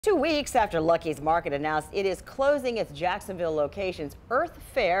2 weeks after Lucky's Market announced it is closing its Jacksonville locations, Earth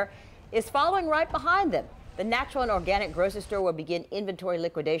Fare is following right behind them. The natural and organic grocery store will begin inventory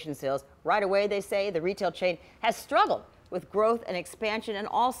liquidation sales. Right away, they say the retail chain has struggled with growth and expansion and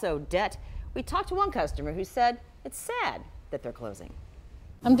also debt. We talked to one customer who said it's sad that they're closing.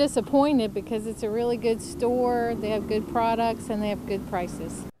 I'm disappointed because it's a really good store. They have good products and they have good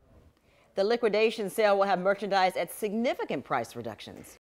prices. The liquidation sale will have merchandise at significant price reductions.